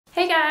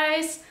Hey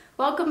guys,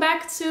 welcome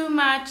back to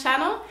my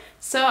channel.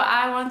 So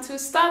I want to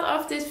start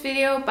off this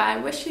video by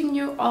wishing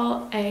you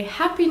all a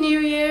happy new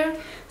year.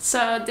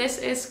 So this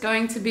is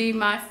going to be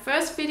my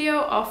first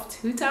video of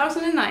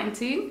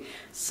 2019.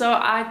 So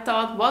I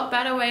thought what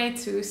better way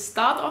to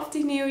start off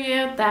the new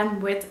year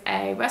than with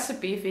a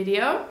recipe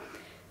video.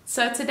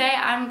 So today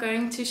I'm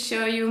going to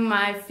show you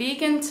my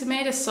vegan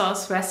tomato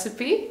sauce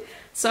recipe.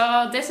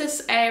 So this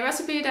is a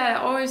recipe that I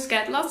always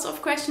get lots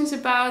of questions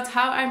about,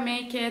 how I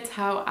make it,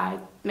 how I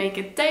make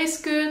it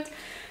taste good,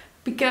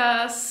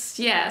 because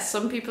yeah,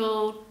 some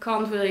people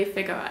can't really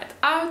figure it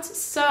out.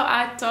 So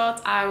I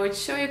thought I would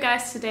show you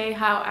guys today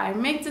how I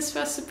make this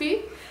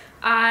recipe.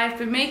 I've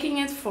been making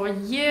it for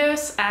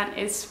years and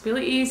it's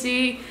really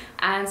easy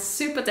and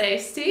super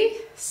tasty.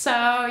 So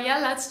yeah,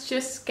 let's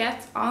just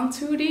get on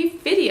to the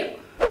video.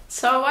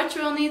 So what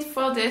you will need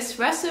for this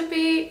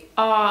recipe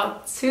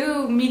are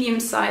 2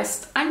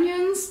 medium-sized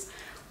onions,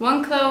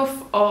 1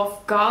 clove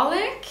of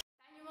garlic.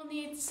 Then you will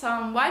need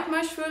some white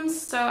mushrooms,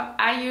 so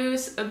I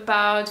use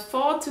about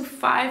 4 to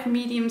 5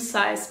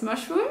 medium-sized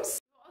mushrooms.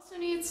 You also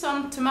need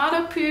some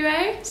tomato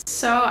puree,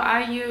 so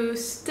I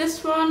use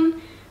this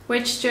one,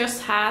 which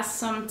just has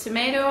some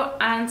tomato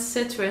and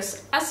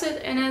citrus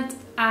acid in it,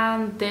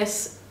 and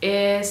this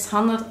is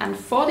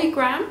 140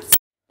 grams.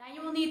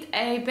 Need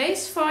a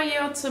base for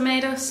your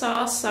tomato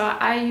sauce, so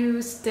I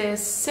use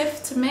this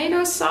sifted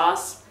tomato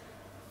sauce,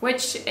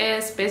 which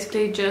is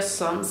basically just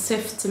some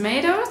sifted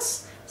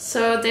tomatoes.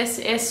 So this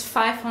is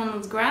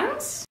 500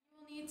 grams.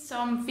 You will need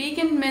some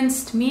vegan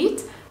minced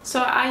meat, so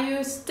I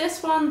use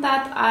this one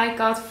that I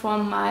got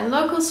from my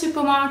local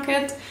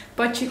supermarket,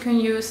 but you can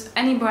use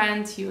any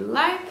brand you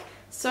like.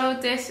 So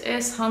this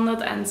is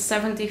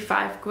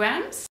 175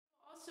 grams.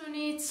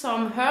 Need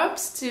some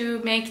herbs to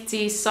make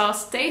the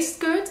sauce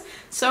taste good,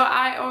 so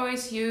I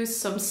always use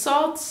some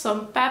salt,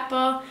 some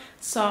pepper,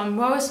 some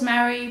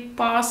rosemary,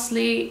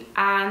 parsley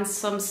and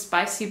some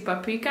spicy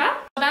paprika.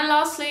 Then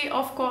lastly,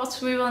 of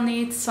course, we will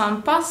need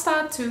some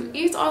pasta to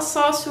eat our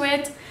sauce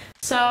with,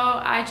 so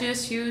I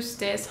just use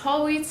this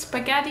whole wheat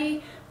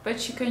spaghetti,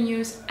 but you can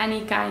use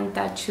any kind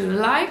that you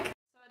like.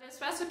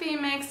 This recipe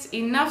makes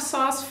enough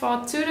sauce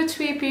for 2 to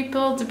 3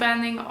 people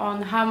depending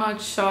on how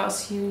much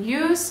sauce you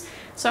use.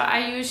 So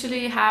I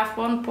usually have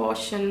 1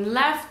 portion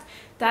left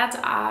that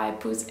I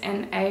put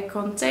in a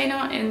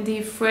container in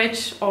the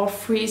fridge or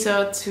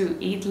freezer to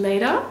eat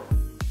later.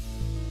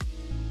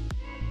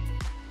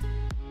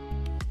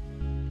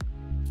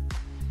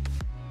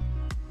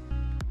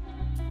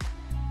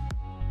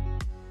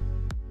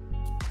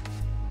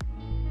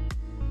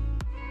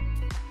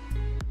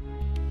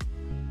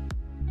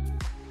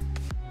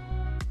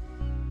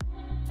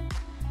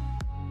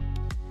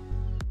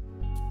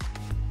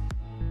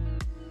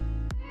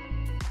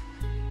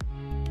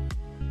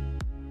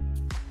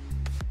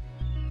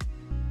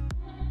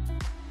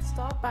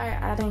 Start by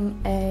adding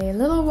a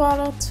little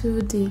water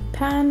to the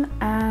pan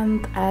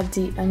and add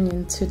the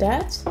onion to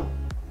that.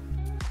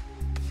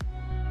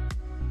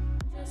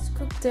 Just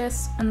cook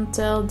this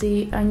until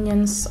the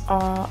onions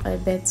are a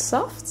bit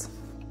soft.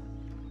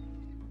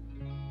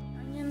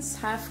 Onions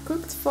have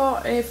cooked for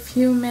a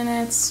few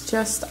minutes,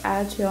 just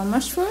add your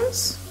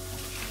mushrooms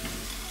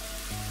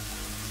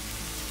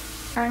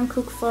and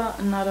cook for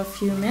another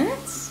few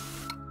minutes.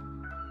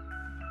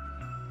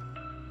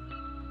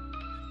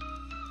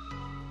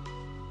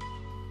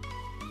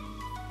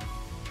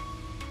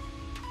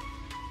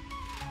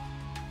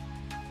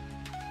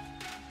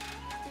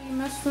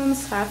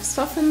 Mushrooms have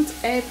softened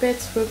a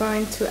bit, we're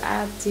going to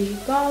add the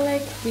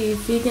garlic, the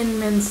vegan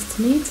minced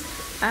meat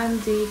and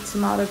the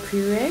tomato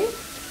puree.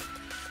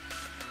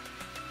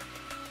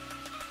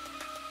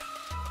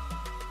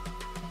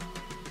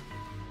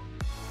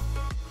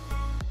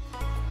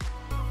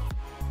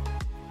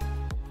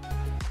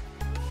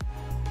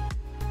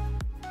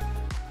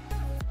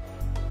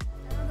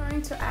 We're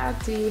going to add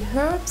the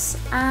herbs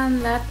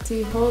and let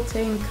the whole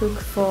thing cook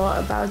for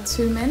about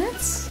 2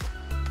 minutes.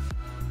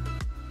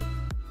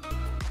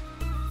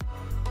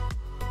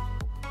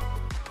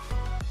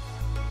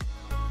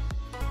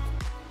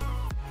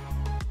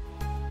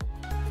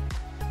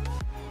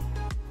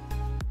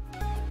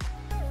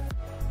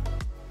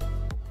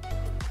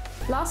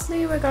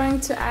 Lastly, we're going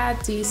to add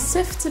the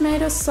sifted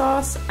tomato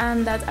sauce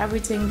and let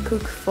everything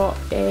cook for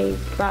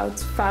about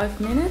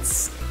 5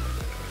 minutes.